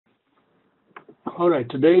All right,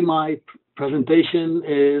 today my presentation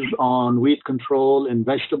is on weed control in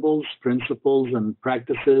vegetables, principles and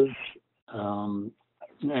practices, um,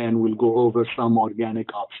 and we'll go over some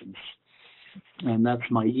organic options. And that's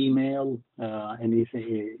my email.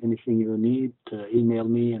 Anything you need, email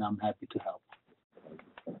me, and I'm happy to help.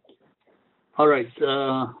 All right.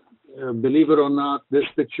 Believe it or not, this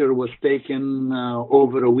picture was taken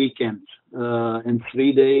over a weekend. In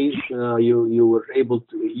 3 days, you were able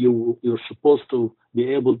to you're supposed to be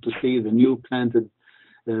able to see the new planted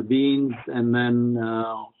beans, and then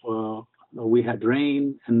we had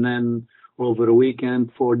rain, and then over a weekend,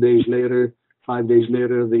 4 days later, 5 days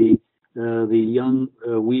later, the young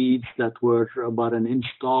weeds that were about an inch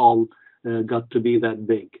tall got to be that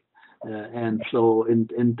big. And so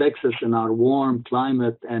in Texas, in our warm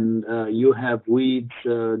climate, and you have weeds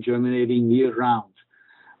germinating year round.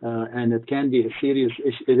 And it can be a serious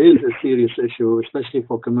issue. It is a serious issue, especially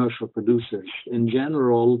for commercial producers. In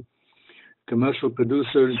general, commercial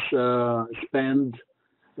producers spend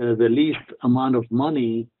the least amount of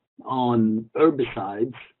money on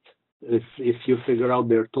herbicides. If you figure out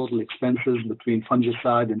their total expenses between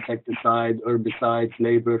fungicide, insecticide, herbicides,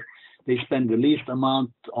 labor, they spend the least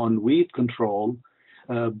amount on weed control.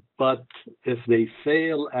 But if they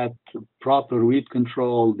fail at proper weed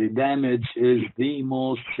control, the damage is the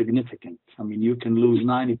most significant. I mean, you can lose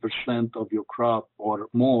 90% of your crop or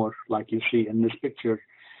more, like you see in this picture,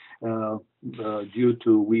 due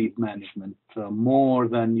to weed management, more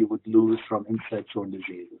than you would lose from insects or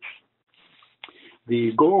diseases.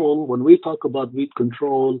 The goal, when we talk about weed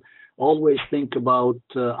control, always think about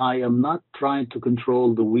I am not trying to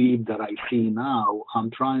control the weed that I see now. I'm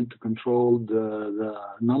trying to control the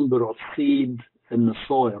number of seed in the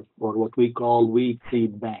soil, or what we call weed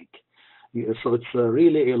seed bank. Yeah, so it's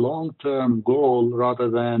really a long-term goal rather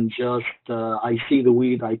than just I see the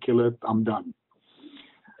weed, I kill it, I'm done.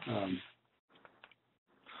 Um,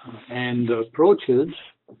 and approaches,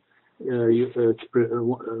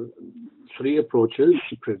 three approaches: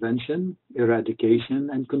 prevention, eradication,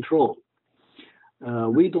 and control.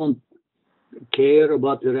 We don't care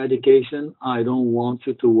about eradication. I don't want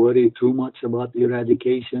you to worry too much about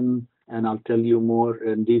eradication, and I'll tell you more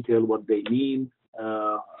in detail what they mean.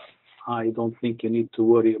 Uh, I don't think you need to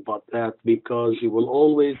worry about that because you will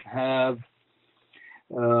always have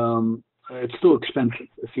it's too expensive.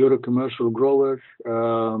 If you're a commercial grower,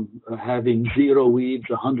 having zero weeds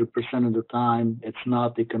 100% of the time, it's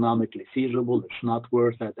not economically feasible. It's not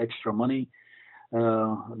worth that extra money.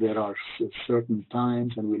 There are certain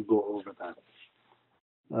times, and we'll go over that.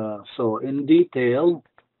 So, in detail,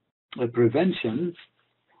 prevention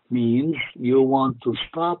means you want to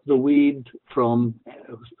stop the weed from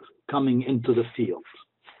coming into the field.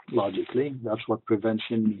 Logically, that's what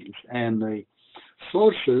prevention means. And the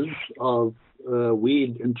sources of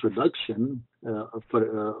weed introduction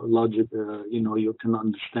for logic, you can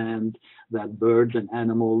understand that birds and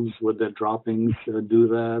animals with their droppings do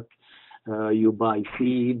that. You buy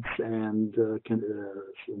seeds, and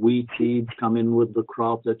wheat seeds come in with the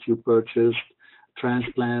crop that you purchased.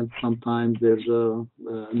 Transplant, sometimes there's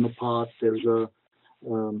in the pot, there's a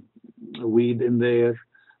weed in there.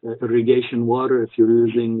 Irrigation water, if you're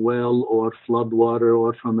using well or flood water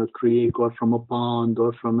or from a creek or from a pond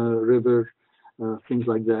or from a river, things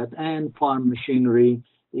like that. And farm machinery,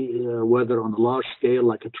 whether on a large scale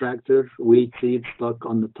like a tractor, wheat seed stuck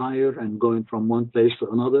on the tire and going from one place to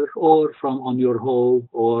another, or from on your hoe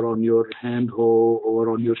or on your hand hoe or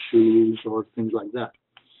on your shoes or things like that.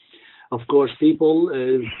 Of course, people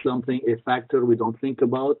is a factor we don't think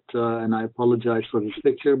about, and I apologize for this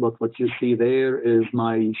picture, but what you see there is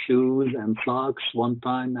my shoes and socks one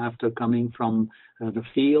time after coming from the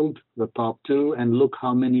field, the top two, and look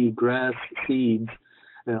how many grass seeds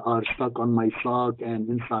are stuck on my sock and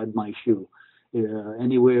inside my shoe.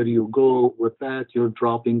 Anywhere you go with that, you're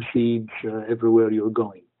dropping seeds everywhere you're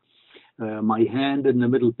going. My hand in the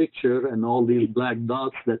middle picture and all these black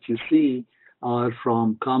dots that you see are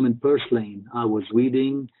from common purslane. I was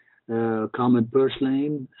weeding common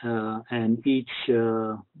purslane, and each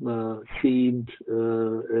seed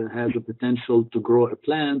has a potential to grow a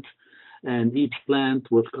plant, and each plant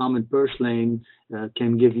with common purslane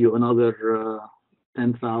can give you another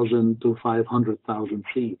 10,000 to 500,000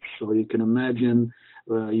 seeds. So you can imagine,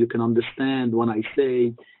 you can understand when I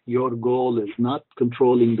say your goal is not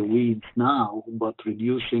controlling the weeds now, but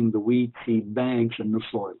reducing the weed seed banks in the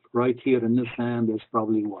soil. Right here in this hand, there's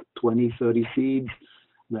probably 20, 30 seeds.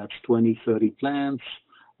 That's 20, 30 plants,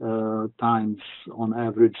 times on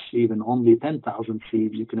average, even only 10,000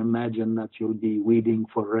 seeds. You can imagine that you'll be weeding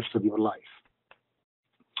for the rest of your life.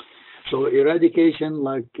 So eradication,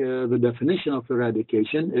 like the definition of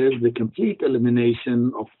eradication, is the complete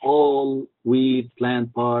elimination of all weed,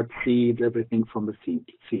 plant parts, seeds, everything from the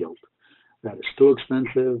field. That is too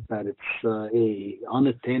expensive, that it's a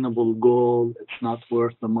unattainable goal, it's not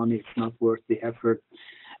worth the money, it's not worth the effort.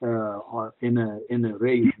 Or in a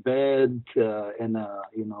raised bed, in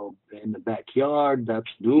the backyard,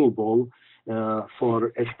 that's doable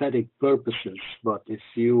for aesthetic purposes. But if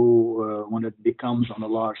you when it becomes on a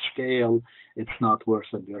large scale, it's not worth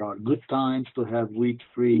it. There are good times to have weed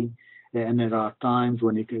free, and there are times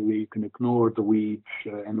when you can ignore the weeds,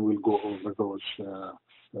 and we'll go over those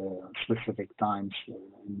specific times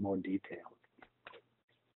in more detail.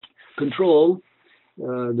 Control,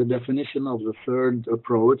 the definition of the third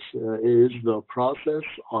approach is the process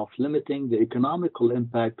of limiting the economical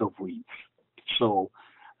impact of weeds. So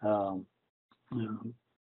um,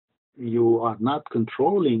 you are not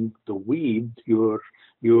controlling the weed,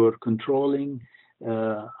 you're controlling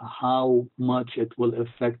how much it will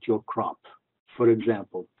affect your crop. For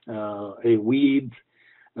example, a weed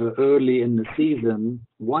early in the season,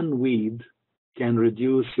 one weed can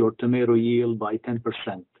reduce your tomato yield by 10%.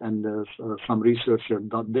 And some researchers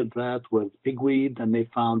did that with pigweed, and they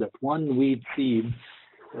found that one weed seed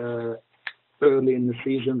uh, early in the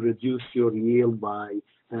season reduced your yield by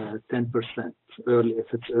 10% early if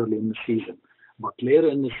it's early in the season. But later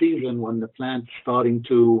in the season, when the plant's starting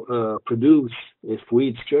to produce, if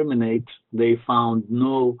weeds germinate, they found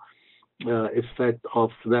no effect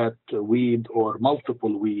of that weed or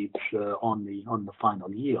multiple weeds on the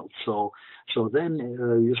final yield. So then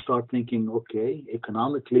you start thinking, okay,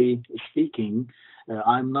 economically speaking,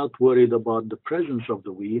 I'm not worried about the presence of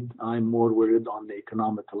the weed. I'm more worried on the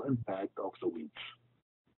economical impact of the weeds.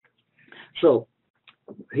 So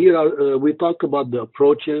here we talk about the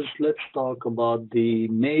approaches. Let's talk about the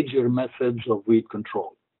major methods of weed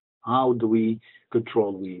control. How do we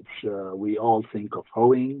control weeds? We all think of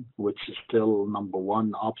hoeing, which is still number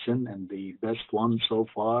one option and the best one so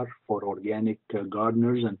far for organic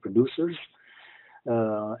gardeners and producers.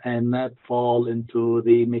 And that fall into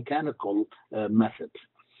the mechanical method.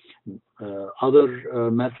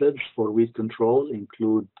 Other methods for weed control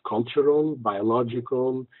include cultural,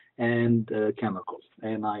 biological, and chemical.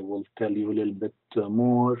 And I will tell you a little bit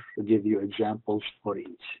more, give you examples for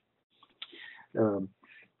each. Um,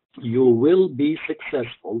 you will be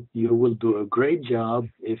successful, you will do a great job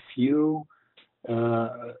if you uh,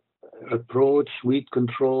 approach weed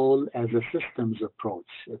control as a systems approach.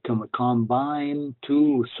 Combine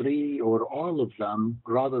two, three, or all of them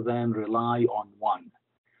rather than rely on one,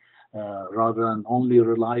 rather than only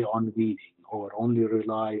rely on weeding or only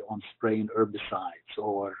rely on spraying herbicides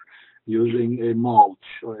or using a mulch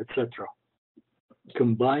or etc.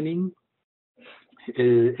 Combining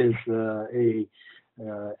is a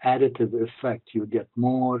additive effect. You get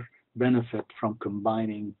more benefit from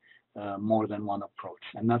combining more than one approach.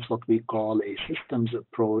 And that's what we call a systems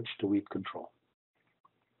approach to weed control.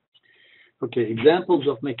 Okay, examples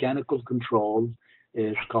of mechanical control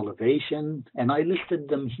is cultivation, and I listed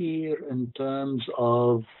them here in terms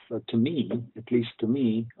of, to me, at least to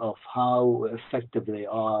me, of how effective they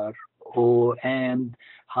are, and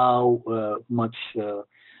how much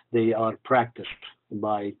they are practiced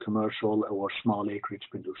by commercial or small acreage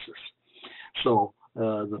producers. So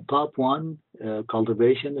the top one,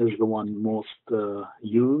 cultivation, is the one most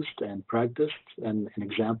used and practiced. And an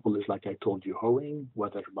example is, like I told you, hoeing,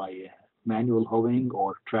 whether by manual hoeing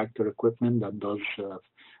or tractor equipment that does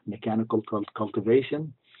mechanical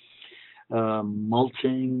cultivation,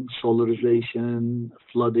 mulching, solarization,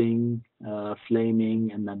 flooding,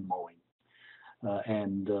 flaming, and then mowing.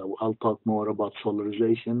 And I'll talk more about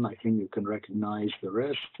solarization. I think you can recognize the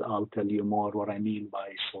rest. I'll tell you more what I mean by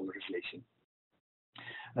solarization.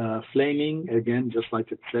 Flaming, again, just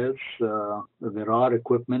like it says, there are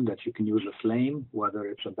equipment that you can use a flame, whether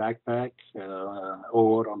it's a backpack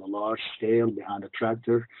or on a large scale behind a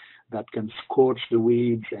tractor, that can scorch the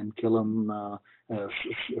weeds and kill them,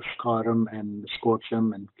 scar them and scorch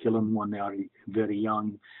them and kill them when they are very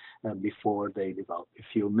young before they develop. If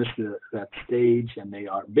you miss that stage and they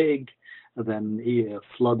are big, then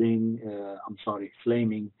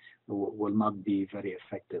flaming will not be very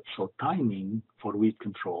effective. So timing for weed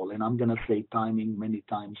control, and I'm going to say timing many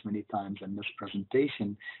times in this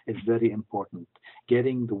presentation, is very important.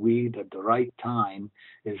 Getting the weed at the right time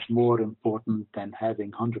is more important than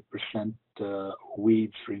having 100%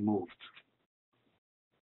 weeds removed.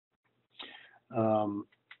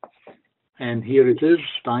 And here it is,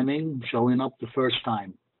 timing, showing up the first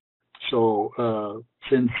time. So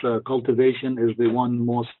since cultivation is the one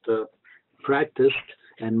most practiced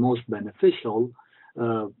and most beneficial,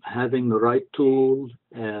 Having the right tool,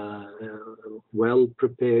 well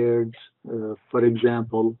prepared. For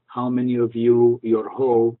example, how many of you, your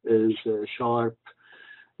hoe is sharp,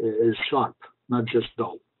 not just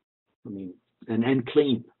dull? I mean, and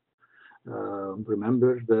clean.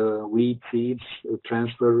 Remember the weed seeds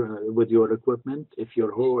transfer with your equipment. If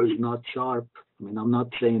your hoe is not sharp, I mean, I'm not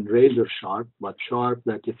saying razor sharp, but sharp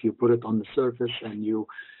that if you put it on the surface and you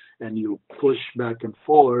push back and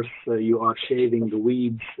forth, you are shaving the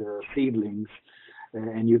weeds, seedlings,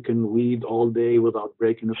 and you can weed all day without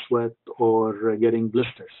breaking a sweat or getting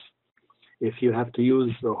blisters. If you have to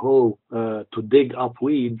use a hoe to dig up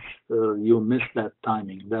weeds, you miss that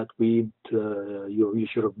timing. That weed, you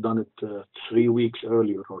should have done it 3 weeks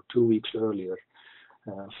earlier or 2 weeks earlier.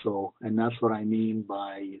 And that's what I mean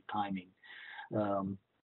by timing. Um,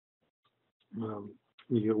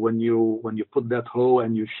 when you put that hoe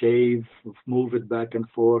and you shave, move it back and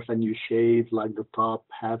forth, and you shave like the top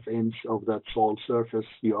half inch of that soil surface,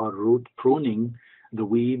 you are root pruning the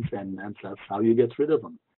weeds, and that's how you get rid of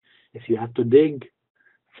them. If you have to dig,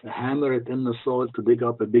 hammer it in the soil to dig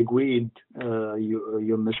up a big weed,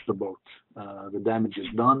 you missed the boat. The damage is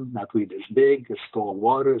done. That weed is big. It stole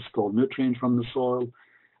water, it stole nutrients from the soil,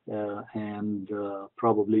 and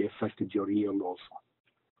probably affected your yield also.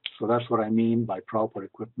 So that's what I mean by proper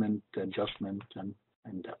equipment adjustment and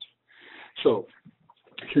depth. So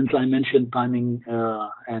since I mentioned timing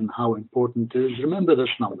and how important it is, remember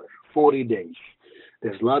this number, 40 days.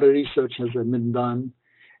 There's a lot of research has been done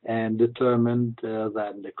and determined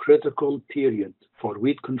that the critical period for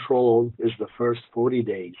weed control is the first 40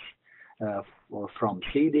 days from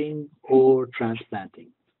seeding or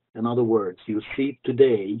transplanting. In other words, you seed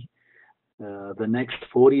today, the next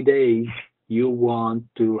 40 days, you want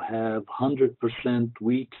to have 100%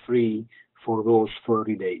 weed free for those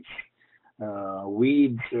 40 days.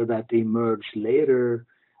 Weeds that emerge later,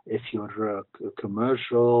 if you're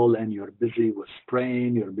commercial and you're busy with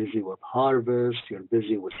spraying, you're busy with harvest, you're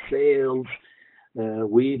busy with sales,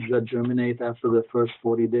 weeds that germinate after the first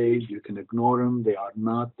 40 days, you can ignore them. They are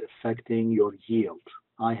not affecting your yield.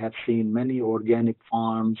 I have seen many organic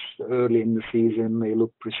farms early in the season. They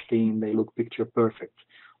look pristine. They look picture perfect.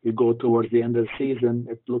 You go towards the end of the season,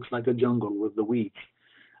 it looks like a jungle with the weeds.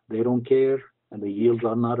 They don't care, and the yields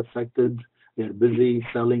are not affected. They're busy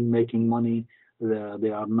selling, making money. They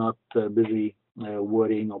are not busy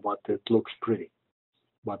worrying about it looks pretty.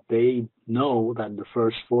 But they know that the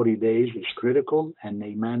first 40 days is critical, and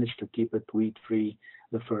they manage to keep it weed free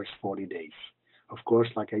the first 40 days. Of course,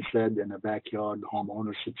 like I said, in a backyard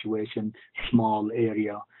homeowner situation, small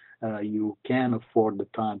area, you can afford the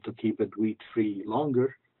time to keep it weed free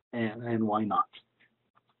longer, and why not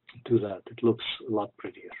do that? It looks a lot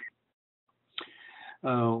prettier.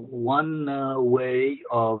 One way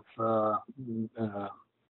of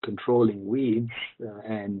controlling weeds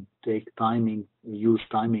and use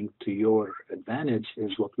timing to your advantage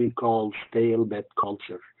is what we call stale bed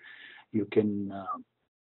culture. You can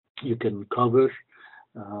cover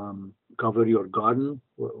your garden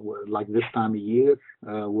like this time of year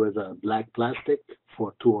with a black plastic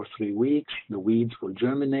for 2 or 3 weeks. The weeds will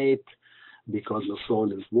germinate because the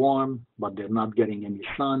soil is warm, but they're not getting any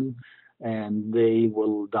sun, and they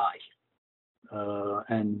will die.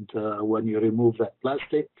 And when you remove that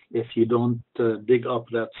plastic, if you don't dig up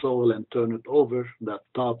that soil and turn it over, that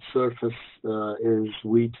top surface is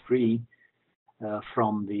weed free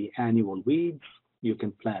from the annual weeds. You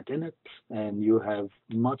can plant in it, and you have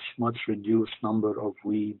much reduced number of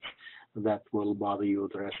weeds that will bother you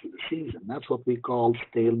the rest of the season. That's what we call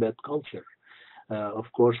stale bed culture. Of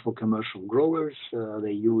course, for commercial growers,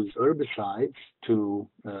 they use herbicides to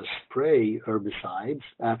spray herbicides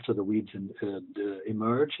after the weeds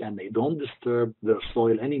emerge, and they don't disturb the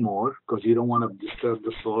soil anymore because you don't want to disturb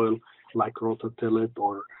the soil like rototill it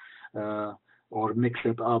or mix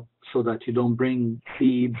it up so that you don't bring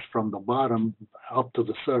seeds from the bottom up to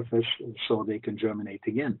the surface so they can germinate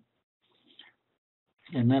again.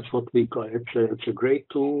 And that's what we call it. It's a great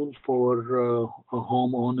tool for a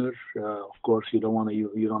homeowner. Of course, you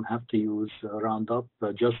don't have to use Roundup.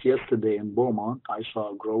 Just yesterday in Beaumont, I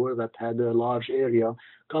saw a grower that had a large area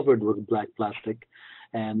covered with black plastic,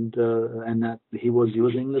 and that he was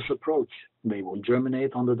using this approach. They will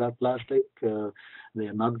germinate under that plastic.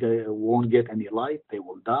 Won't get any light. They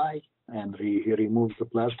will die, and he removes the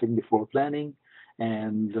plastic before planting,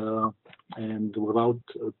 and without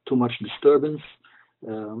too much disturbance.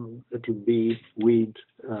 It will be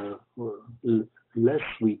less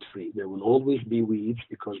weed free. There will always be weeds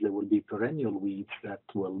because there will be perennial weeds that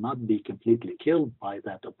will not be completely killed by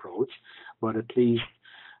that approach, but at least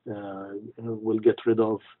will get rid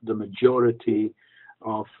of the majority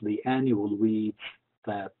of the annual weeds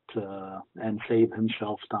that and save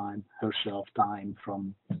herself time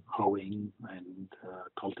from hoeing and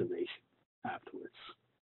cultivation afterwards.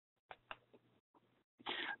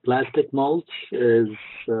 Plastic mulch is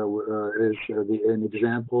an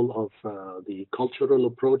example of the cultural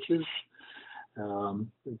approaches.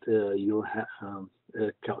 Um, you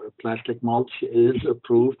Plastic mulch is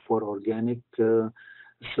approved for organic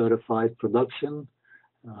certified production.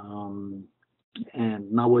 Um, and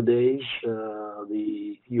nowadays,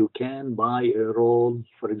 you can buy a roll,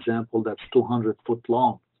 for example, that's 200 foot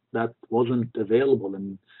long. That wasn't available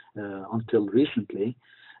until recently.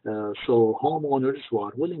 So homeowners who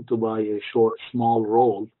are willing to buy a small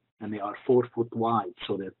roll, and they are 4 foot wide,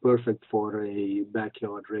 so they're perfect for a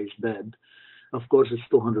backyard raised bed. Of course, it's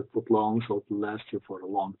 200 foot long, so it will last you for a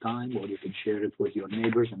long time, or you can share it with your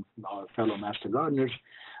neighbors and fellow master gardeners.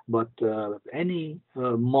 But any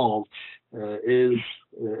mulch is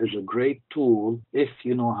a great tool if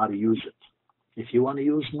you know how to use it. If you want to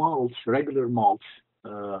use mulch, regular mulch,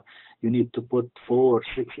 uh, you need to put 4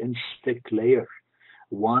 6 inch thick layer.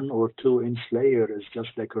 1 or 2 inch layer is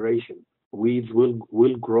just decoration. Weeds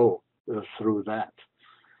will grow through that.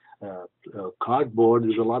 Cardboard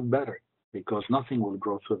is a lot better because nothing will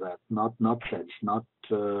grow through that. Not sedge, not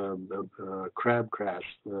crabgrass,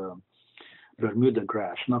 Bermuda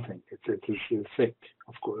grass, nothing. It is thick.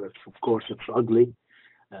 Of course, it's ugly.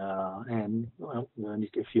 And well, then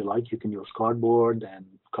if you like, you can use cardboard and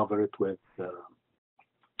cover it with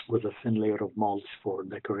a thin layer of mulch for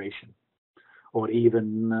decoration, or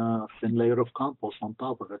even a thin layer of compost on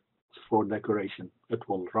top of it for decoration. It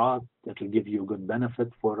will rot. It will give you good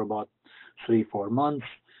benefit for about 3 4 months.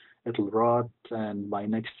 It'll rot, and by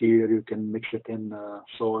next year you can mix it in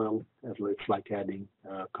soil. It's like adding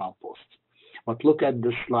compost. But look at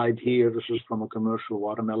this slide here. This is from a commercial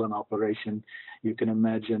watermelon operation. You can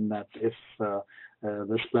imagine that if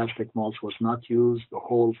this plastic mulch was not used, the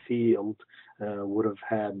whole field would have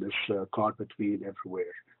had this carpet weed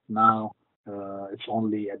everywhere. Now it's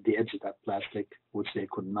only at the edge of that plastic, which they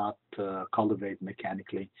could not cultivate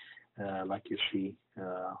mechanically, like you see.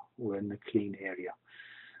 We're in a clean area.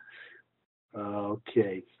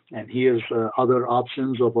 Okay, and here's other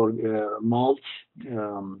options of mulch.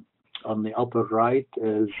 On the upper right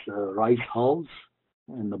is rice hulls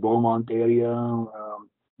in the Beaumont area.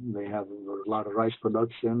 They have a lot of rice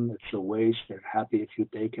production. It's a waste. They're happy if you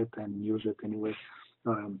take it and use it anyway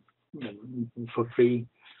um, for free.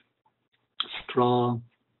 Straw,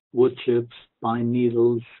 wood chips, pine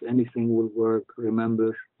needles, anything will work.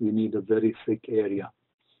 Remember, you need a very thick area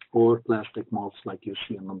or plastic mulch like you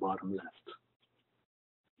see on the bottom left.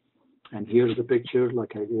 And here's the picture,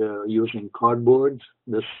 like using cardboard.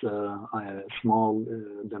 This small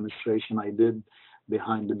demonstration I did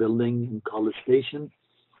behind the building in College Station.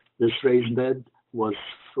 This raised bed was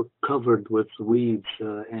covered with weeds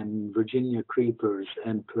and Virginia creepers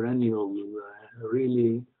and perennial,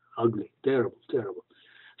 really ugly, terrible, terrible.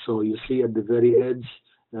 So you see at the very edge,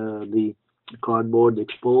 the cardboard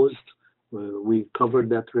exposed. We covered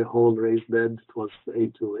that whole raised bed. It was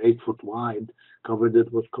 8 to 8 foot wide. Covered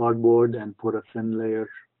it with cardboard and put a thin layer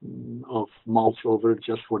of mulch over it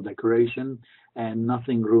just for decoration, and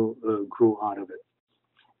nothing grew out of it.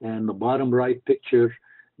 And the bottom right picture,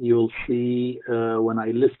 you'll see when I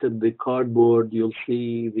lifted the cardboard, you'll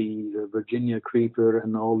see the Virginia creeper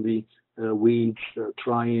and all the weeds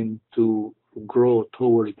trying to grow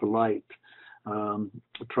towards the light,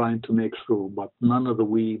 trying to make through, but none of the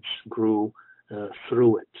weeds grew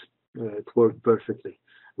through it. It worked perfectly.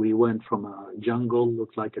 We went from a jungle,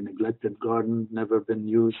 looked like a neglected garden, never been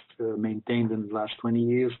used, maintained in the last 20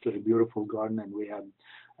 years, to a beautiful garden, and we had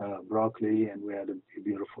broccoli, and we had a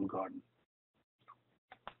beautiful garden.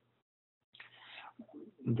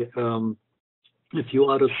 If you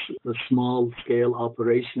are a small scale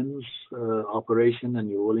operation and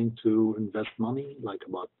you're willing to invest money, like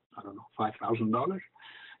about, I don't know, $5,000,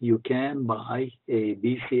 you can buy a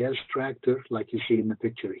BCS tractor, like you see in the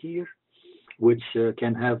picture here, which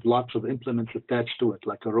can have lots of implements attached to it,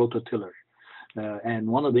 like a rototiller. And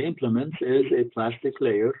one of the implements is a plastic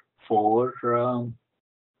layer for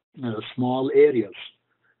small areas,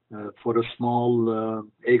 for a small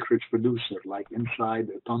acreage producer, like inside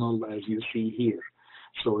a tunnel, as you see here.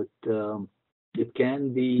 So it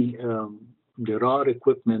can be, there are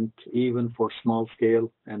equipment even for small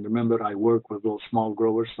scale. And remember, I work with those small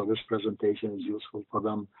growers, so this presentation is useful for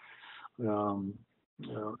them.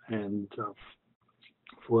 And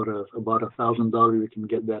for about $1,000, you can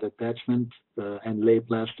get that attachment and lay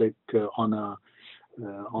plastic on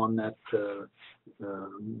that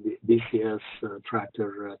BCS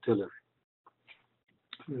tractor tiller.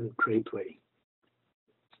 great way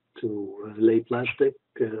to lay plastic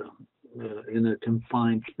in a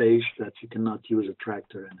confined space that you cannot use a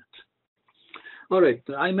tractor in it. All right,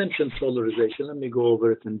 I mentioned solarization. Let me go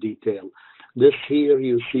over it in detail. This here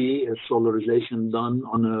you see is solarization done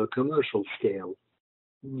on a commercial scale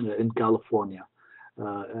in California.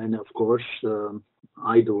 And of course,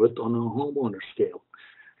 I do it on a homeowner scale.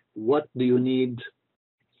 What do you need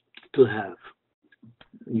to have?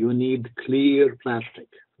 You need clear plastic,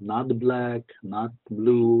 not black, not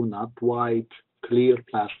blue, not white, clear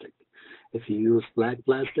plastic. If you use black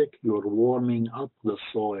plastic, you're warming up the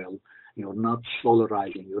soil. You're not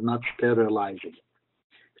solarizing, you're not sterilizing.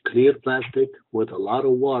 Clear plastic with a lot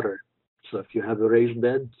of water. So if you have a raised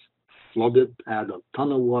bed, flood it, add a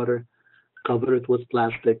ton of water, cover it with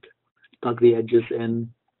plastic, tuck the edges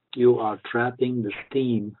in. You are trapping the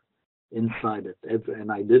steam inside it.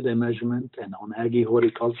 And I did a measurement, and on Aggie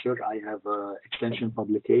Horticulture, I have an extension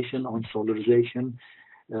publication on solarization,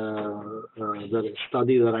 the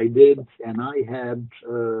study that I did, and I had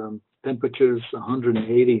temperatures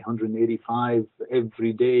 180, 185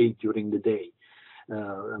 every day during the day.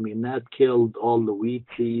 I mean, that killed all the weed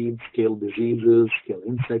seeds, killed diseases, killed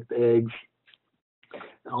insect eggs.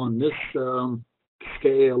 On this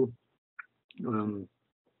scale, um,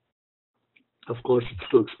 of course, it's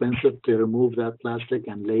too expensive to remove that plastic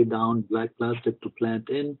and lay down black plastic to plant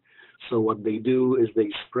in. So what they do is they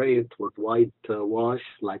spray it with white wash,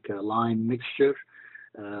 like a lime mixture,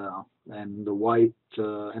 and the white,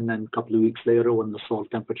 and then a couple of weeks later, when the soil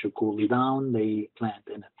temperature cools down, they plant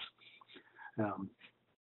in it.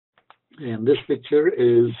 And this picture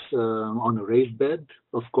is on a raised bed.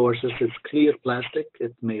 Of course, this is clear plastic.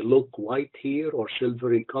 It may look white here or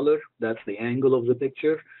silvery color. That's the angle of the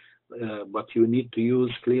picture, but you need to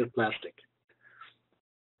use clear plastic.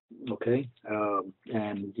 Okay,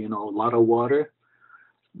 and you know, a lot of water.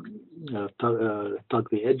 Tuck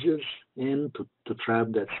the edges in to trap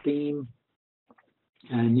that steam.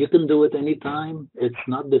 And you can do it anytime. It's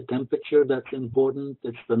not the temperature that's important,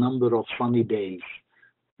 it's the number of sunny days.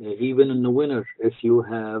 Even in the winter, if you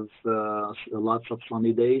have lots of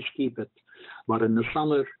sunny days, keep it. But in the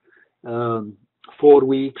summer, 4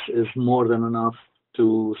 weeks is more than enough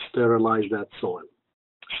to sterilize that soil.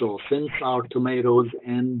 So since our tomatoes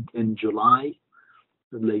end in July,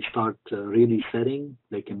 they start really setting.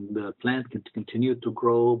 The plant can continue to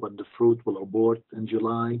grow, but the fruit will abort in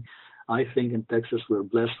July. I think in Texas we're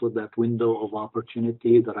blessed with that window of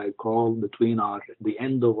opportunity that I call between the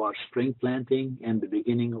end of our spring planting and the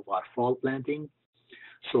beginning of our fall planting.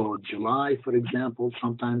 So July, for example,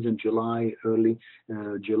 sometimes in July, early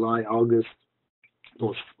July, August,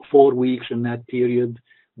 those 4 weeks in that period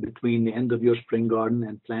between the end of your spring garden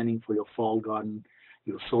and planning for your fall garden,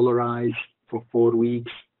 you solarize for 4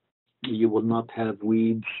 weeks. You will not have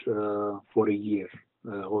weeds for a year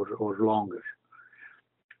or longer.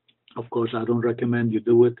 Of course, I don't recommend you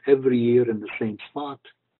do it every year in the same spot.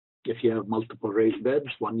 If you have multiple raised beds,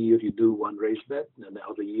 1 year you do one raised bed, and the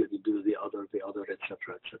other year you do the other,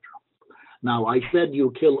 etc., etc. Now, I said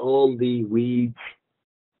you kill all the weeds,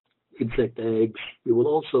 insect eggs. You will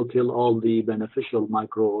also kill all the beneficial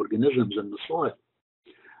microorganisms in the soil.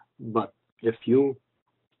 But if you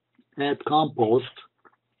add compost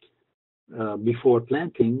before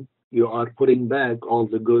planting, you are putting back all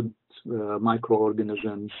the good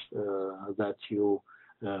microorganisms that you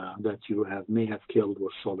may have killed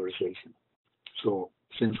with solarization. So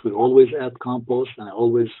since we always add compost, and I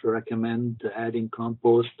always recommend adding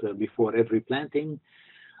compost before every planting,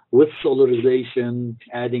 with solarization,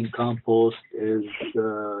 adding compost is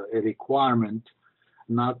a requirement,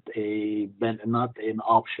 not an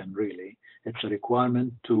option really. It's a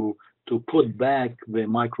requirement to put back the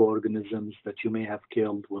microorganisms that you may have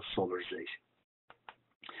killed with solarization.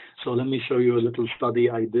 So let me show you a little study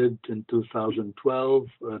I did in 2012.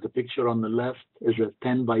 The picture on the left is a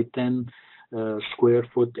 10 by 10 square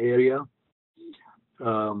foot area.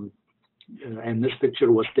 And this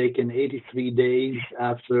picture was taken 83 days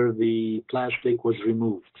after the plastic was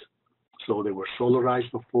removed. So they were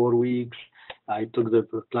solarized for 4 weeks. I took the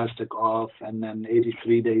plastic off, and then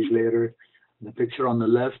 83 days later, the picture on the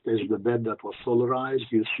left is the bed that was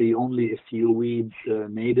solarized. You see only a few weeds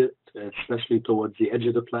made it, especially towards the edge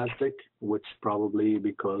of the plastic, which probably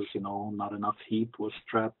because, not enough heat was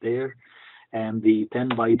trapped there. And the 10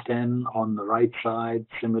 by 10 on the right side,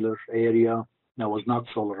 similar area, that was not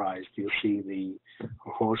solarized. You see the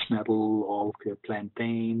horse nettle, all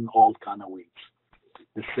plantain, all kind of weeds.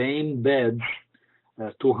 The same beds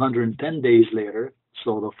 210 days later,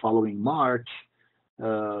 so the following March,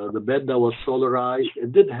 The bed that was solarized,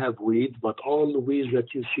 it did have weeds, but all the weeds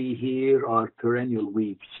that you see here are perennial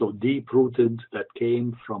weeds, so deep rooted, that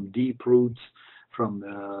came from deep roots from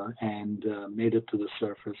and made it to the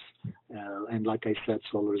surface. And like I said,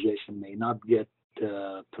 solarization may not get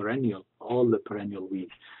perennial, all the perennial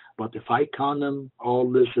weeds. But if I count them,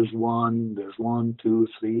 all this is one, there's one, two,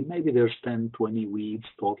 three, maybe there's 10, 20 weeds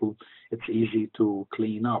total. It's easy to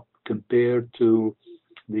clean up compared to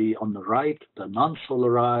the on the right, the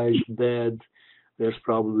non-solarized bed. There's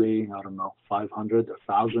probably, I don't know, 500,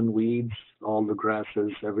 1,000 weeds, all the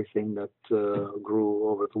grasses, everything that grew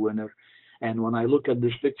over the winter. And when I look at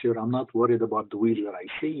this picture, I'm not worried about the weeds that I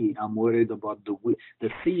see. I'm worried about the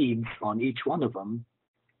seeds on each one of them,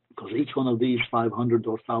 because each one of these 500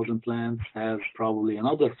 or 1,000 plants has probably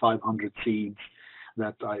another 500 seeds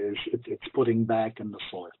that it's putting back in the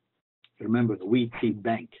soil. Remember the weed seed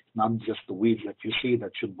bank, not just the weeds that you see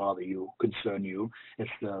that should bother you, concern you.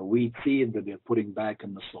 It's the weed seed that they're putting back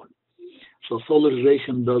in the soil. So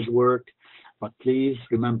solarization does work, but please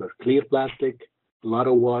remember, clear plastic, a lot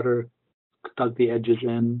of water, tuck the edges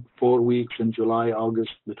in, 4 weeks in July,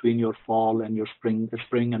 August, between your fall and your spring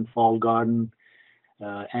and fall garden,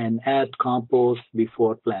 and add compost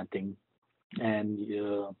before planting, and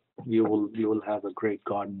you will have a great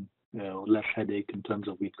garden, less headache in terms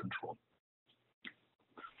of weed control.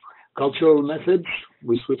 Cultural methods.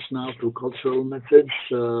 We switch now to cultural methods,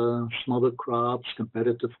 smother crops,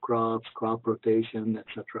 competitive crops, crop rotation,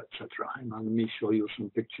 etc., etc. And let me show you some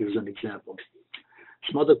pictures and examples.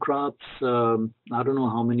 Smother crops. I don't know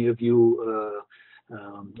how many of you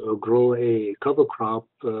grow a cover crop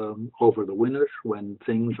over the winter when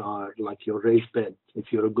things are like your raised bed. If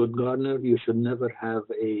you're a good gardener, you should never have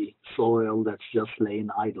a soil that's just laying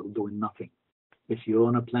idle, doing nothing. If you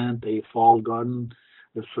want to plant a fall garden,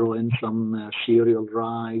 you throw in some cereal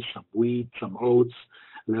rice, some wheat, some oats,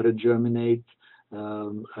 let it germinate,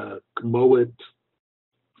 mow it,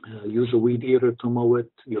 use a weed eater to mow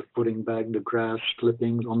it. You're putting back the grass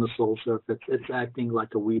clippings on the soil surface. It's acting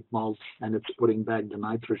like a weed mulch, and it's putting back the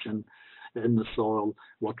nitrogen in the soil,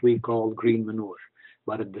 what we call green manure.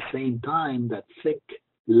 But at the same time, that thick,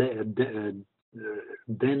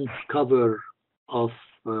 dense cover of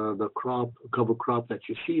the cover crop that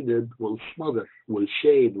you seeded will smother, will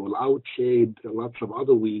shade, will outshade lots of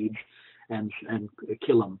other weeds and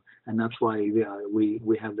kill them. And that's why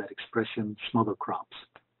we have that expression, smother crops.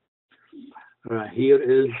 Here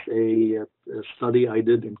is a study I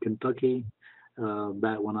did in Kentucky.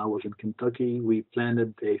 Back when I was in Kentucky, we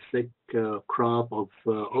planted a thick crop of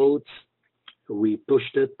oats. We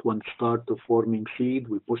pushed it when it started to forming seed.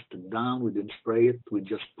 We pushed it down. We didn't spray it. We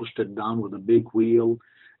just pushed it down with a big wheel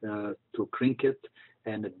to crink it,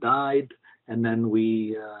 and it died. And then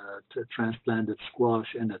we transplanted squash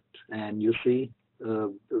in it. And you see,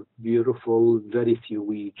 beautiful, very few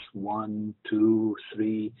weeds, 1, 2,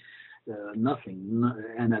 3, nothing.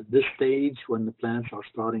 And at this stage, when the plants are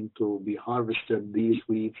starting to be harvested, these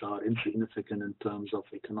weeds are insignificant in terms of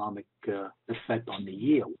economic effect on the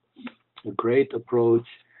yield. A great approach.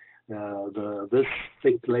 This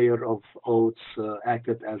thick layer of oats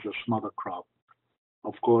acted as a smother crop.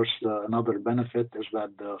 Of course, another benefit is that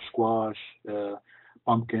the squash,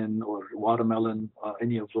 pumpkin, or watermelon,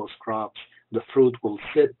 any of those crops, the fruit will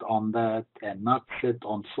sit on that and not sit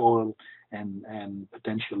on soil and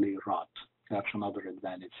potentially rot. That's another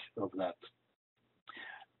advantage of that.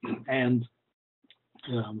 And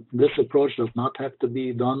this approach does not have to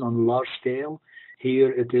be done on a large scale.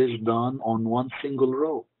 Here it is done on one single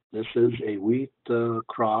row. This is a wheat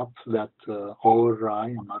crop that, or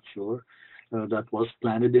rye, I'm not sure, that was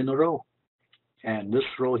planted in a row. And this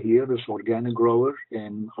row here, this organic grower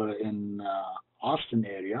in Austin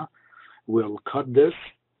area, will cut this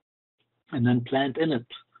and then plant in it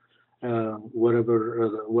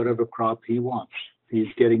whatever crop he wants.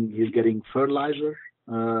 He's getting fertilizer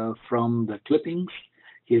from the clippings.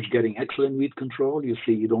 He's getting excellent weed control.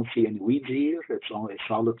 You don't see any weeds here. It's only a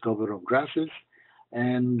solid cover of grasses,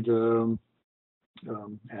 and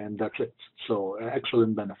that's it. So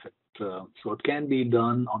excellent benefit. So it can be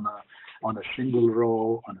done on a single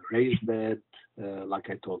row on a raised bed. Like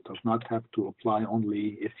I told, does not have to apply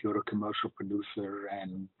only if you're a commercial producer,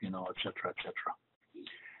 and et cetera, et cetera.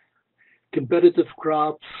 Competitive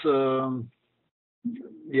crops,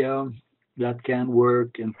 yeah, that can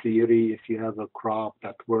work in theory if you have a crop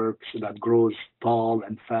that works, that grows tall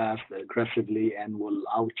and fast, aggressively, and will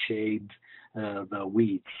outshade the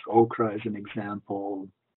weeds. Okra is an example.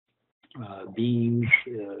 Beans,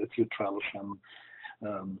 if you trellis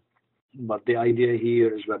them. But the idea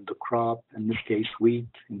here is that the crop, in this case wheat,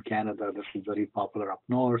 in Canada, this is very popular up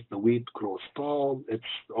north. The wheat grows tall, it's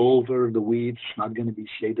over the weeds, it's not going to be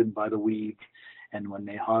shaded by the weeds. And when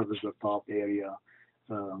they harvest the top area,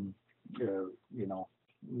 um, you know,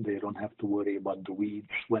 they don't have to worry about the weeds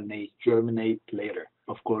when they germinate later.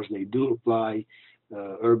 Of course, they do apply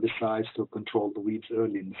herbicides to control the weeds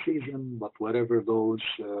early in the season, but whatever those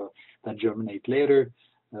that germinate later,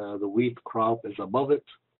 the wheat crop is above it.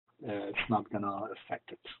 It's not going to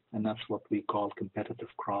affect it. And that's what we call competitive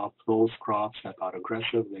crops. Those crops that are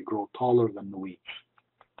aggressive, they grow taller than the weeds.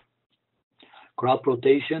 Crop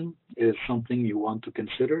rotation is something you want to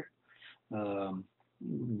consider um,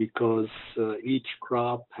 because each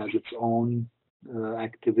crop has its own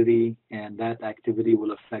activity, and that activity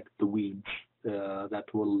will affect the weeds that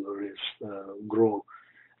will grow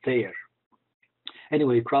there.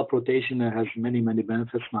 Anyway, crop rotation has many, many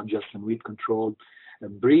benefits, not just in weed control.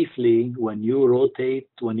 Briefly, when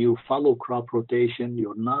you follow crop rotation,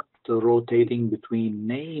 you're not rotating between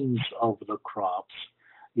names of the crops.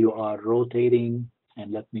 You are rotating,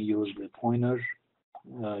 and let me use the pointer.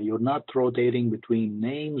 You're not rotating between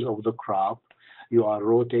names of the crop. You are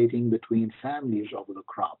rotating between families of the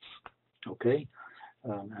crops. Okay?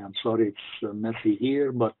 I'm sorry it's messy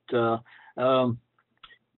here, but um,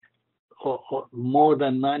 more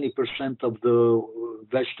than 90% of the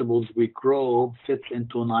vegetables we grow fits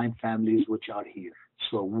into 9 families which are here.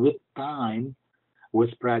 So with time, with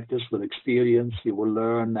practice, with experience, you will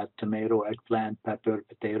learn that tomato, eggplant, pepper,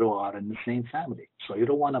 potato are in the same family. So you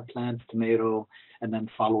don't want to plant tomato and then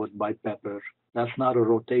follow it by pepper. That's not a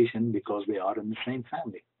rotation because they are in the same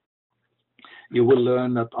family. You will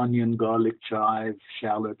learn that onion, garlic, chive,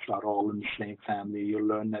 shallots are all in the same family. You'll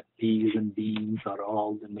learn that peas and beans are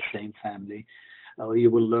all in the same family. You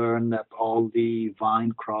will learn that all the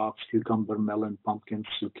vine crops, cucumber, melon, pumpkins,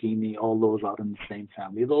 zucchini, all those are in the same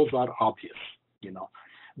family. Those are obvious, you know.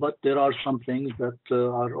 But there are some things that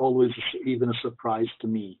are always even a surprise to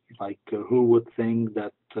me. Like who would think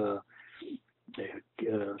that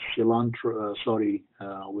cilantro,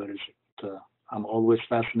 where is it? I'm always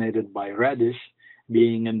fascinated by radish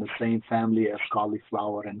being in the same family as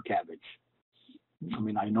cauliflower and cabbage. I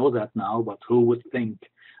mean, I know that now, but who would think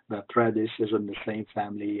that radish is in the same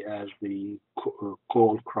family as the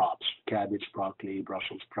cole crops, cabbage, broccoli,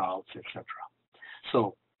 Brussels sprouts, etc.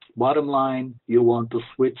 So, bottom line, you want to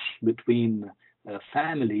switch between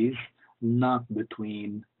families, not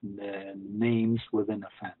between names within a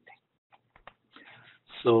family.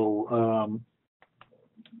 So,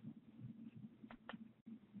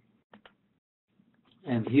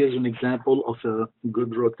 and here's an example of a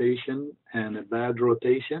good rotation and a bad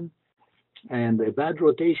rotation. And a bad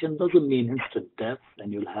rotation doesn't mean instant death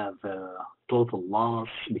and you'll have total loss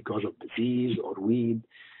because of disease or weed.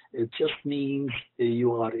 It just means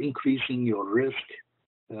you are increasing your risk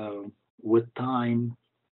uh, with time.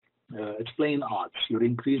 It's plain odds. You're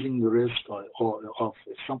increasing the risk of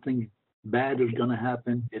if something bad is going to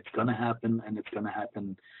happen, it's going to happen, and it's going to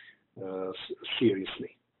happen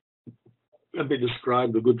seriously. Let me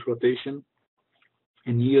describe the good rotation.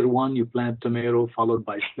 In year one, you plant tomato followed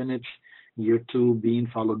by spinach. Year two, bean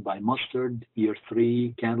followed by mustard. Year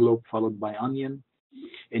three, cantaloupe followed by onion.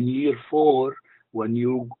 In year four, when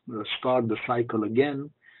you start the cycle again,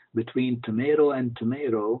 between tomato and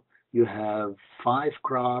tomato, you have 5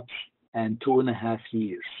 crops and 2.5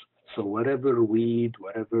 years. So whatever weed,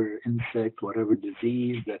 whatever insect, whatever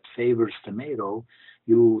disease that favors tomato,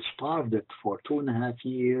 you starved it for 2.5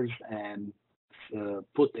 years and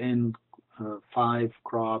put in 5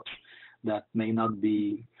 crops that may not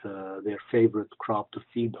be their favorite crop to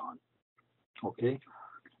feed on. Okay.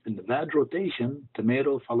 In the bad rotation,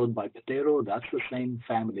 tomato followed by potato, that's the same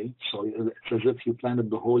family. So it's as if you planted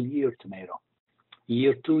the whole year tomato.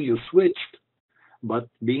 Year two, you switched, but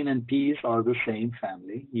bean and peas are the same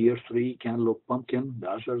family. Year three, cantaloupe, pumpkin,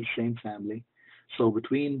 those are the same family. So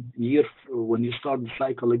when you start the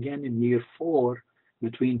cycle again in year four,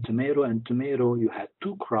 between tomato and tomato, you had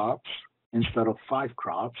 2 crops instead of 5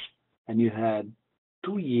 crops, and you had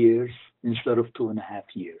 2 years instead of 2.5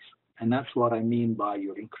 years. And that's what I mean by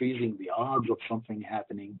you're increasing the odds of something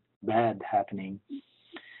happening, bad happening,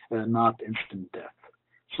 not instant death.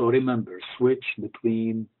 So remember, switch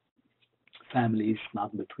between families,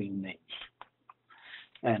 not between names.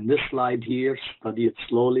 And this slide here, study it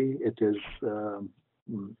slowly. It is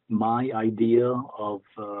my idea of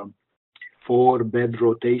 4 bed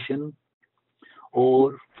rotation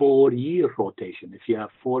or 4 year rotation. If you have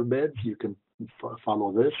 4 beds, you can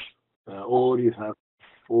follow this, or you have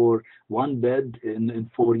 1 bed in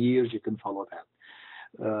 4 years, you can follow that.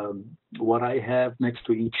 What I have next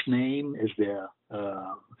to each name is the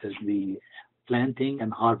planting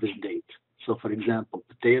and harvest date. So, for example,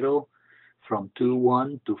 potato from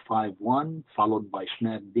 2-1 to 5-1, followed by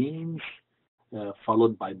snap beans,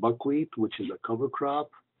 followed by buckwheat, which is a cover crop,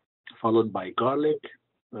 followed by garlic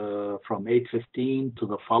from 8-15 to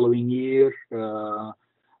the following year, 5-15,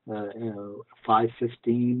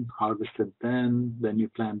 harvested then. Then you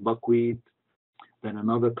plant buckwheat, then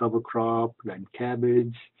another cover crop, then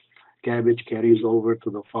cabbage. Cabbage carries over to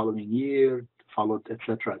the following year, followed,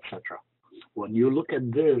 etc., etc. When you look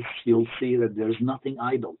at this, you'll see that there's nothing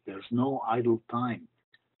idle. There's no idle time.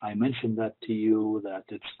 I mentioned that to you that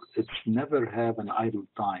it's never have an idle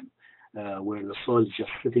time where the soil is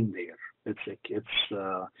just sitting there. It's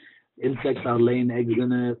insects are laying eggs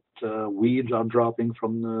in it, weeds are dropping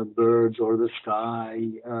from the birds or the sky,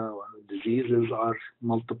 diseases are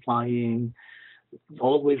multiplying.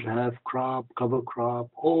 Always have crop, cover crop,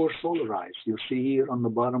 or solarize. You see here on the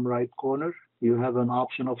bottom right corner, you have an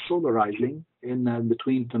option of solarizing in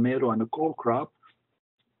between tomato and a cold crop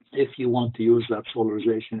if you want to use that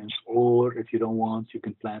solarization, or if you don't want, you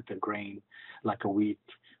can plant a grain like a wheat,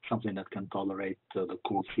 something that can tolerate the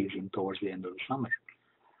cool season towards the end of the summer.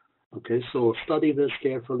 Okay, so study this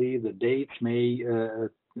carefully. The dates may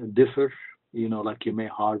differ. Like you may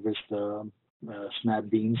harvest snap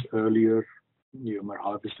beans earlier, you may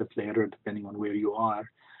harvest it later, depending on where you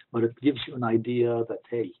are. But it gives you an idea that,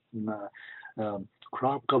 hey,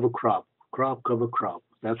 crop cover crop, crop cover crop.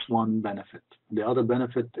 That's one benefit. The other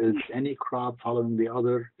benefit is any crop following the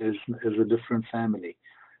other is a different family.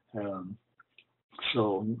 Um,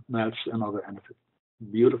 so that's another benefit.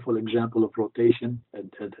 Beautiful example of rotation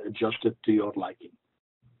adjusted to your liking,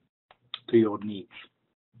 to your needs.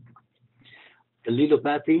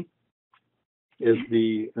 Allelopathy is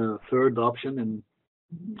the third option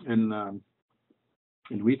in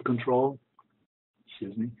weed control.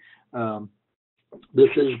 Excuse me. Um, this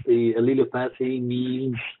is the allelopathy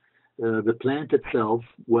means the plant itself,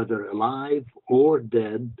 whether alive or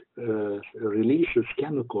dead, releases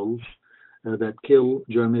chemicals that kill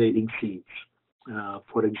germinating seeds.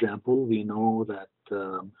 For example, we know that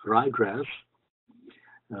ryegrass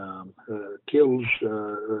kills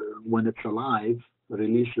when it's alive,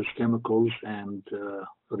 releases chemicals and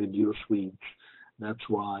reduce weeds. That's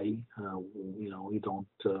why we don't.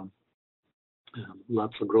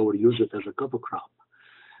 Lots of growers use it as a cover crop.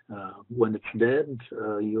 When it's dead,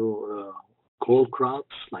 you cold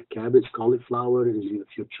crops like cabbage, cauliflower, is if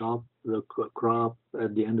you chop the crop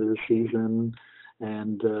at the end of the season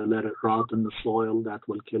and let it rot in the soil, that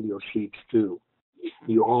will kill your seeds too.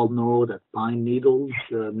 You all know that pine needles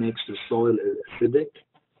makes the soil acidic,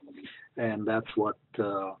 and that's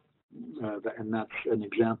an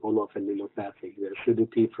example of allelopathy, the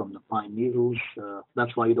acidity from the pine needles.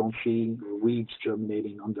 That's why you don't see weeds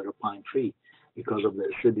germinating under a pine tree because of the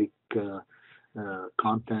acidic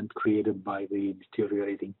content created by the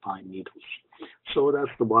deteriorating pine needles. So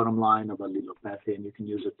that's the bottom line of allelopathy, and you can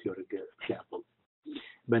use it to your example.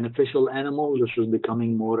 Beneficial animals, this is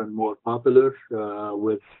becoming more and more popular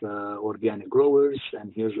with organic growers,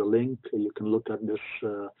 and here's a link. You can look at this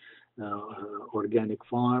organic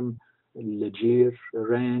farm, Legier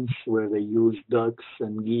Ranch, where they use ducks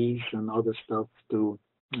and geese and other stuff to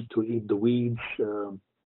eat the weeds, and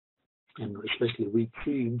especially wheat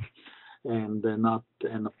seeds. And not,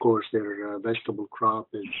 and of course their vegetable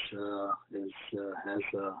crop has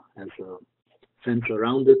a fence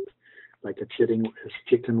around it, like a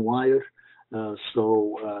chicken wire,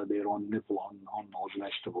 so they don't nibble on those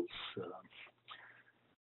vegetables.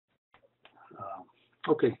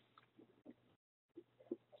 Okay,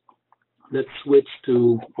 let's switch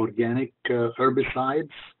to organic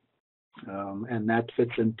herbicides, and that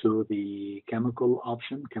fits into the chemical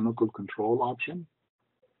control option.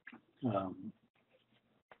 Um,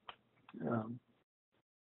 um,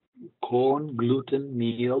 Corn gluten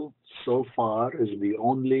meal so far is the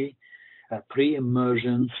only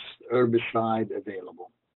pre-emergence herbicide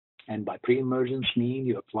available. And by pre-emergence mean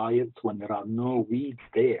you apply it when there are no weeds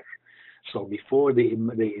there. So before they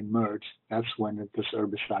emerge, that's when this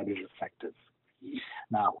herbicide is effective.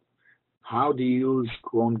 Now, how do you use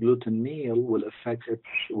corn gluten meal will affect its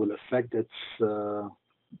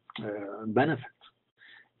benefit.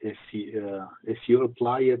 If you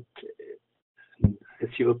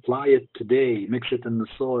apply it today, mix it in the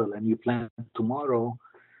soil, and you plant it tomorrow,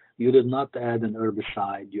 you did not add an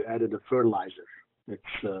herbicide. You added a fertilizer.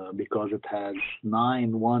 It's because it has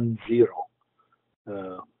 910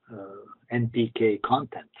 NPK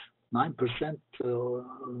content, 9%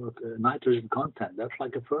 nitrogen content. That's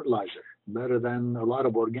like a fertilizer, better than a lot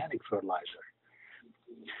of organic fertilizer.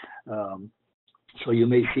 Um, so you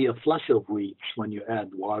may see a flush of weeds when you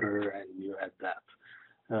add water and you add that.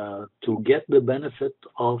 To get the benefit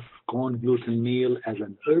of corn gluten meal as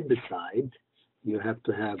an herbicide, you have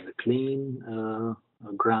to have a clean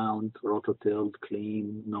ground, rototilled,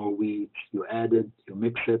 clean, no weeds. You add it, you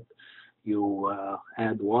mix it, you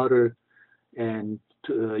add water, and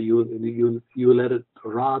you let it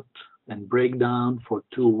rot and break down for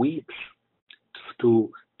 2 weeks to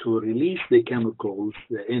release the chemicals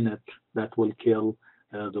in it that will kill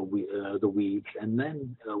the weeds, and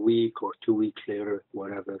then a week or 2 weeks later,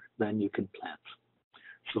 whatever, then you can plant.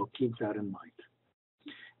 So keep that in mind.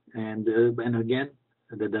 And again,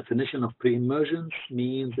 the definition of pre-emergence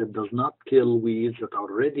means it does not kill weeds that are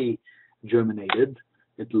already germinated.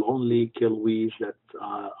 It will only kill weeds that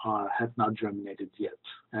have not germinated yet.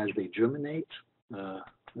 As they germinate,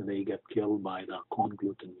 they get killed by the corn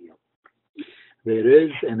gluten meal. There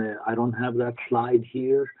is, and I don't have that slide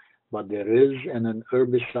here, but there is an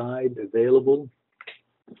herbicide available.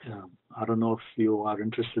 I don't know if you are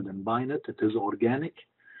interested in buying it. It is organic,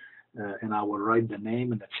 and I will write the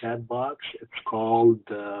name in the chat box. It's called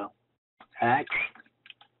Axe,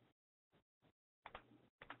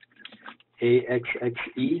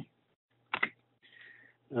 AXXE.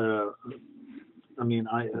 I mean,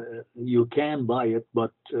 you can buy it,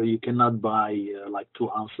 but you cannot buy like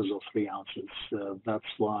 2 ounces or 3 ounces. That's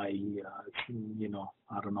why,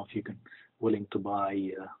 I don't know if you can willing to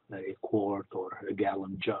buy a quart or a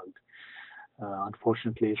gallon jug.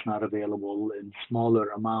 Unfortunately, it's not available in smaller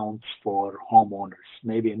amounts for homeowners,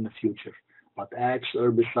 maybe in the future. But Axe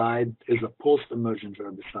herbicide is a post-emergent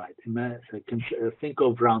herbicide. Think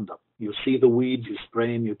of Roundup. You see the weeds, you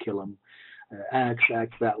spray them, you kill them. Axe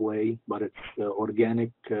acts that way, but it's the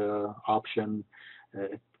organic option.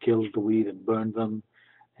 It kills the weed, it burns them,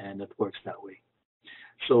 and it works that way.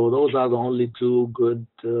 So those are the only two good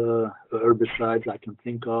herbicides I can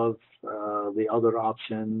think of. The other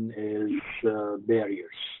option is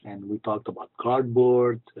barriers, and we talked about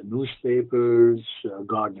cardboard, newspapers,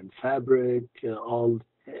 garden fabric,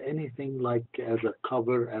 anything like as a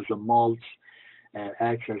cover, as a mulch,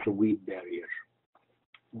 acts as a weed barrier.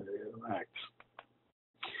 Acts.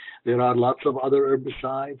 There are lots of other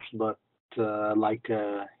herbicides, but like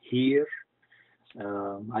here,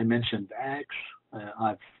 I mentioned Axe.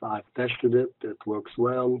 I've tested it. It works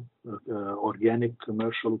well. Organic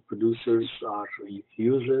commercial producers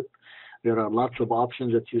use it. There are lots of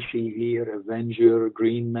options that you see here: Avenger,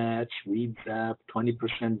 Green Match, Weed Zap,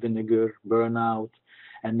 20% vinegar, Burnout,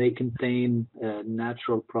 and they contain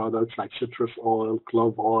natural products like citrus oil,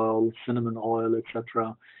 clove oil, cinnamon oil,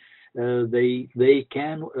 etc. They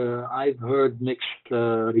can. I've heard mixed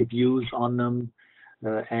reviews on them,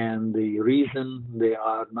 and the reason they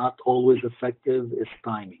are not always effective is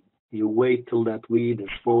timing. You wait till that weed is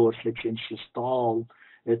 4 or 6 inches tall,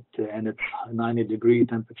 and it's 90-degree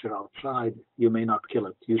temperature outside. You may not kill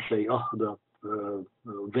it. You say, "Oh, the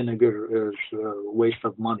vinegar is a waste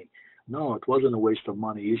of money." No, it wasn't a waste of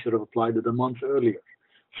money. You should have applied it a month earlier.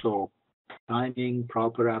 So timing,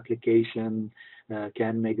 proper application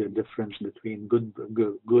can make a difference between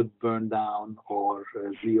good burn down or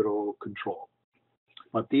zero control.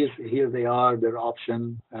 But here they are, their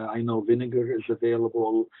option. I know vinegar is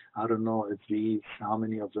available. I don't know if how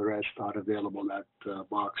many of the rest are available at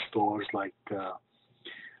box stores like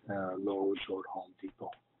Lowe's or Home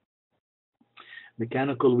Depot.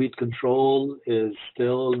 Mechanical weed control is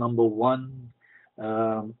still number one.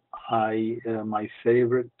 My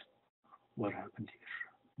favorite. What happened here?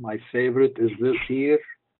 My favorite is this here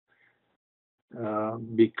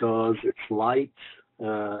because it's light.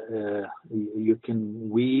 You can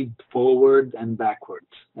weed forward and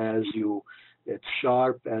backwards it's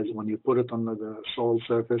sharp as when you put it on the soil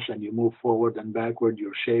surface and you move forward and backward,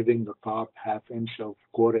 you're shaving the top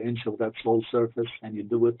quarter inch of that soil surface, and you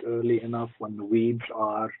do it early enough when the weeds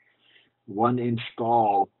are 1 inch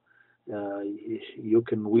tall. You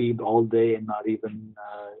can weed all day and not even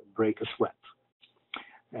break a sweat.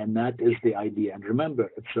 And that is the idea. And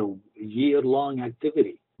remember, it's a year-long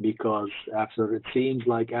activity, because it seems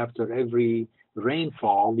like after every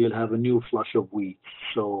rainfall, you'll have a new flush of weeds.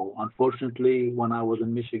 So unfortunately, when I was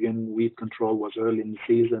in Michigan, weed control was early in the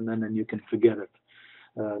season, and then you can forget it.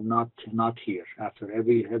 Not here. After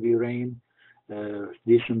every heavy rain,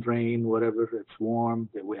 decent rain, whatever, it's warm,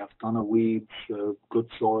 we have a ton of weeds, good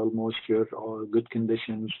soil moisture, or good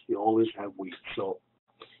conditions, you always have weeds. So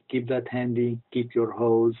keep that handy, keep your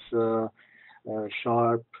hose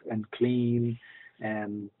sharp and clean,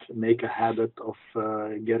 and make a habit of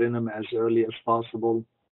getting them as early as possible,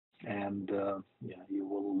 and you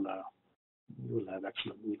will have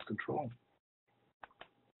excellent weed control.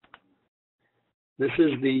 This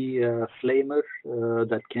is the flamer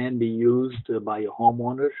that can be used by a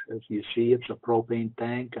homeowner. As you see, it's a propane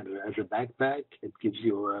tank and as a backpack. It gives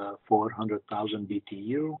you 400,000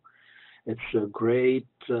 BTU. It's a great.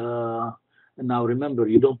 Now remember,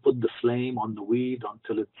 you don't put the flame on the weed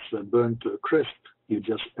until it's burned to a crisp. You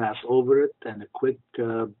just pass over it, and a quick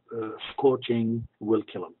scorching will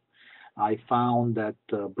kill them. I found that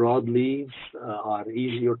broadleaves are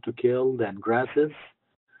easier to kill than grasses.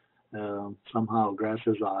 Somehow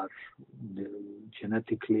grasses are uh,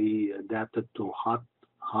 genetically adapted to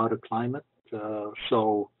hotter climate.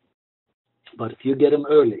 So, but if you get them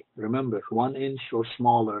early, remember 1 inch or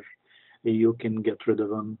smaller, you can get rid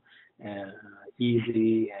of them uh,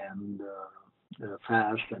 easy and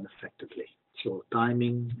fast and effectively. So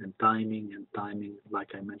timing and timing and timing,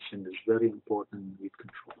 like I mentioned, is very important in weed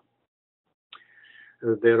control.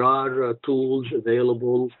 There are tools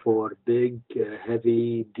available for big,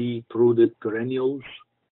 heavy, deep-rooted perennials,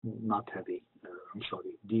 not heavy, I'm sorry,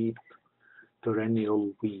 deep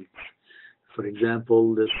perennial weeds. For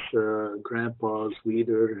example, this grandpa's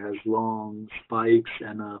weeder has long spikes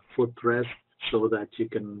and a footrest so that you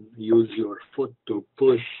can use your foot to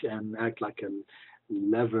push and act like a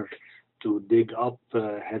lever to dig up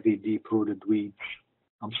heavy, deep-rooted weeds.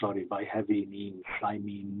 I'm sorry, by heavy means, I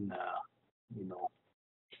mean, you know,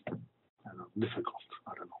 I don't know, difficult.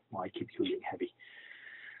 I don't know why I keep using heavy.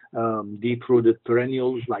 Deep-rooted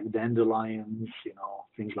perennials like dandelions,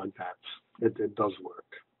 things like that. It does work.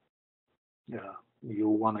 Yeah, you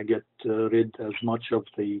want to get rid as much of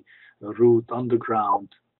the root underground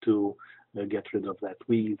to get rid of that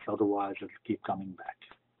weeds. Otherwise, it'll keep coming back.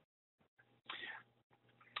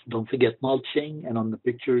 Don't forget mulching. And on the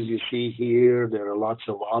pictures you see here, there are lots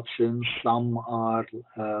of options. Some are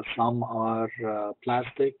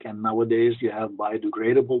plastic, and nowadays you have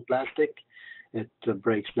biodegradable plastic. It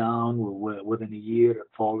breaks down within a year.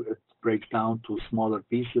 It breaks down to smaller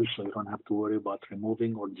pieces, so you don't have to worry about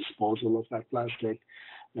removing or disposal of that plastic.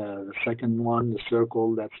 The second one, the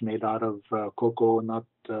circle, that's made out of cocoa nut,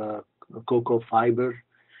 cocoa fiber.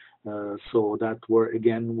 So that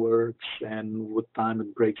again works, and with time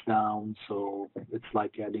it breaks down. So it's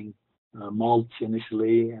like adding mulch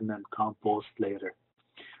initially and then compost later.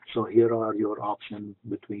 So here are your options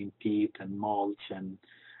between peat and mulch and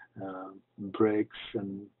bricks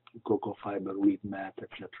and cocoa fiber, wheat mat,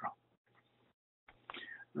 etc.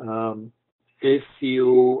 Um, if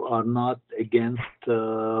you are not against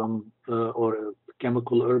or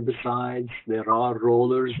chemical herbicides, there are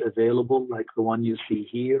rollers available like the one you see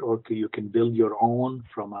here, or you can build your own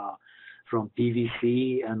from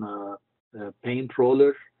PVC and a paint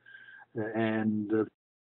roller. And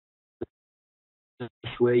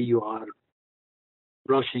this way you are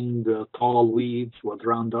brushing the tall weeds with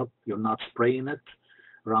Roundup. You're not spraying it.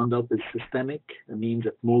 Roundup is systemic. It means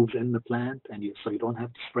it moves in the plant, and so you don't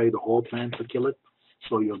have to spray the whole plant to kill it.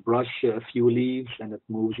 So you brush a few leaves, and it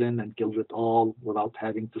moves in and kills it all without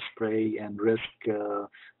having to spray and risk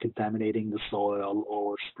contaminating the soil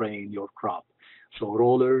or spraying your crop. So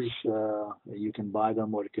rollers, you can buy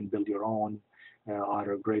them or you can build your own,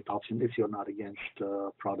 are a great option if you're not against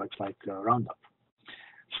products like Roundup.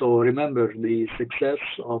 So remember, the success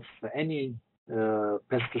of any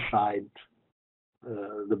pesticide,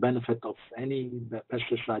 the benefit of any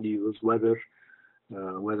pesticide you use, whether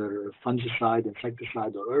fungicide,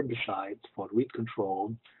 insecticide, or herbicide for weed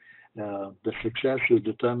control, the success is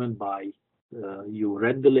determined by you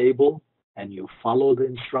read the label and you follow the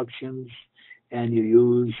instructions and you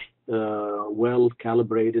use well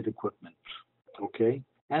calibrated equipment. Okay?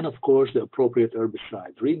 And of course, the appropriate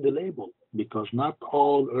herbicide. Read the label because not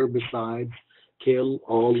all herbicides kill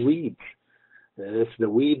all weeds. If the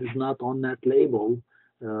weed is not on that label,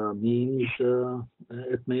 means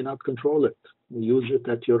it may not control it. Use it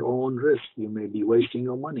at your own risk. You may be wasting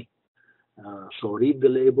your money. So read the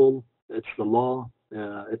label. It's the law.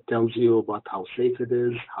 It tells you about how safe it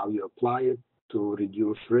is, how you apply it to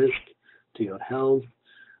reduce risk to your health,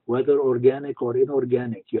 whether organic or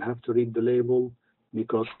inorganic. You have to read the label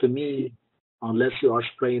because to me, unless you are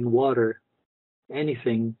spraying water,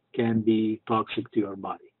 anything can be toxic to your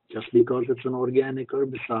body. Just because it's an organic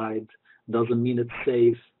herbicide doesn't mean it's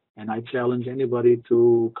safe. And I challenge anybody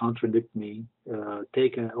to contradict me.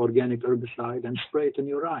 Take an organic herbicide and spray it in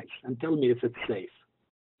your eyes and tell me if it's safe.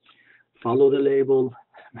 Follow the label.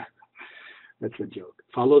 That's a joke.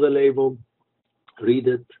 Follow the label, read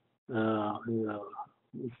it,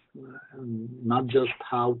 not just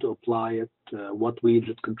how to apply it, what weeds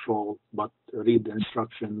it controls, but read the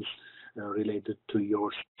instructions related to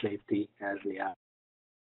your safety as the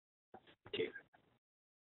applicator.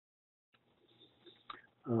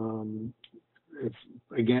 Um, it's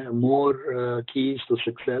again more keys to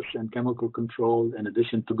success and chemical control. In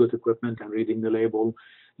addition to good equipment and reading the label,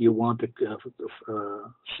 you want a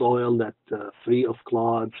soil that free of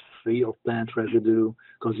clods, free of plant residue,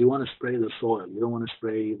 because you want to spray the soil. You don't want to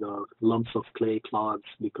spray the lumps of clay clods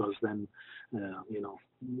because then you know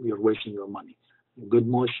you're wasting your money. Good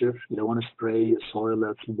moisture. You don't want to spray soil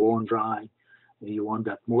that's bone dry. You want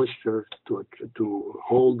that moisture to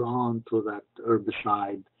hold on to that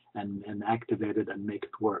herbicide and activate it and make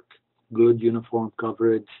it work. Good uniform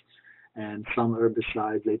coverage, and some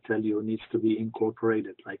herbicides they tell you needs to be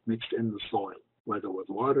incorporated, like mixed in the soil, whether with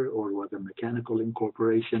water or whether mechanical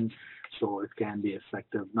incorporation, so it can be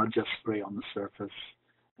effective, not just spray on the surface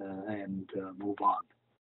and move on.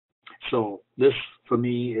 So this, for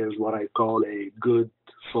me, is what I call a good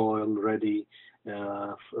soil ready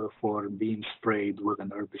for being sprayed with an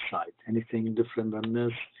herbicide. Anything different than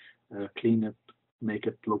this, clean it, make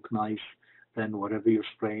it look nice. Then whatever you're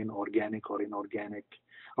spraying, organic or inorganic.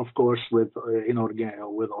 Of course, with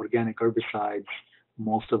organic herbicides,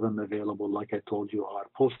 most of them available, like I told you, are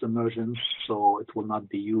post-emergence, so it will not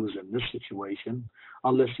be used in this situation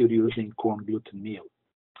unless you're using corn gluten meal.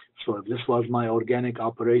 So if this was my organic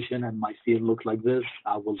operation and my field looked like this,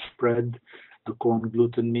 I will spread the corn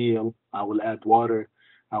gluten meal, I will add water,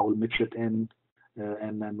 I will mix it in,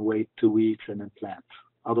 and then wait 2 weeks and then plant.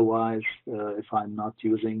 Otherwise, if I'm not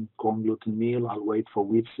using corn gluten meal, I'll wait for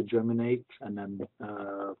weeds to germinate and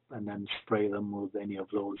then spray them with any of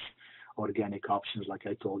those organic options, like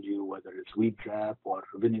I told you, whether it's wheat zap or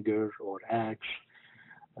vinegar or axe,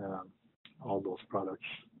 um, all those products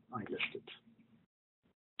I listed.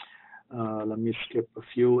 Let me skip a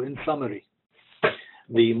few. In summary,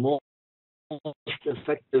 the most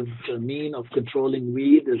effective mean of controlling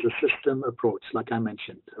weed is a system approach, like I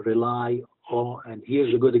mentioned. Rely on, and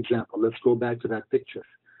here's a good example. Let's go back to that picture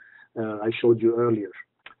I showed you earlier.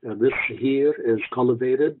 This here is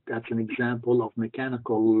cultivated. That's an example of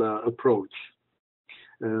mechanical approach.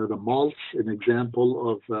 The mulch, an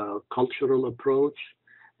example of cultural approach,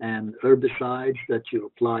 and herbicides that you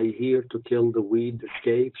apply here to kill the weed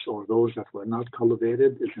escapes or those that were not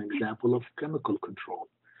cultivated is an example of chemical control.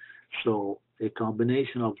 So a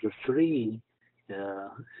combination of the three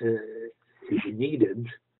is needed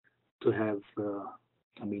to have.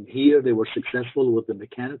 I mean, here they were successful with the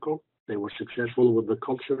mechanical, they were successful with the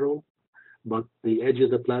cultural, but the edge of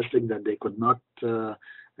the plastic that they could not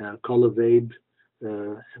cultivate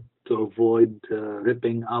to avoid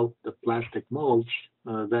ripping out the plastic mulch,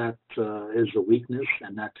 that is a weakness,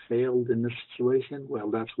 and that failed in this situation. Well,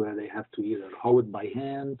 that's where they have to either hoe it by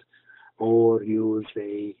hand or use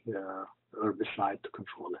a herbicide to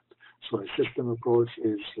control it. So a system approach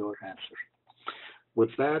is your answer. With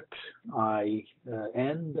that, I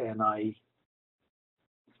end and I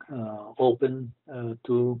open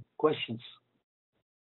to questions.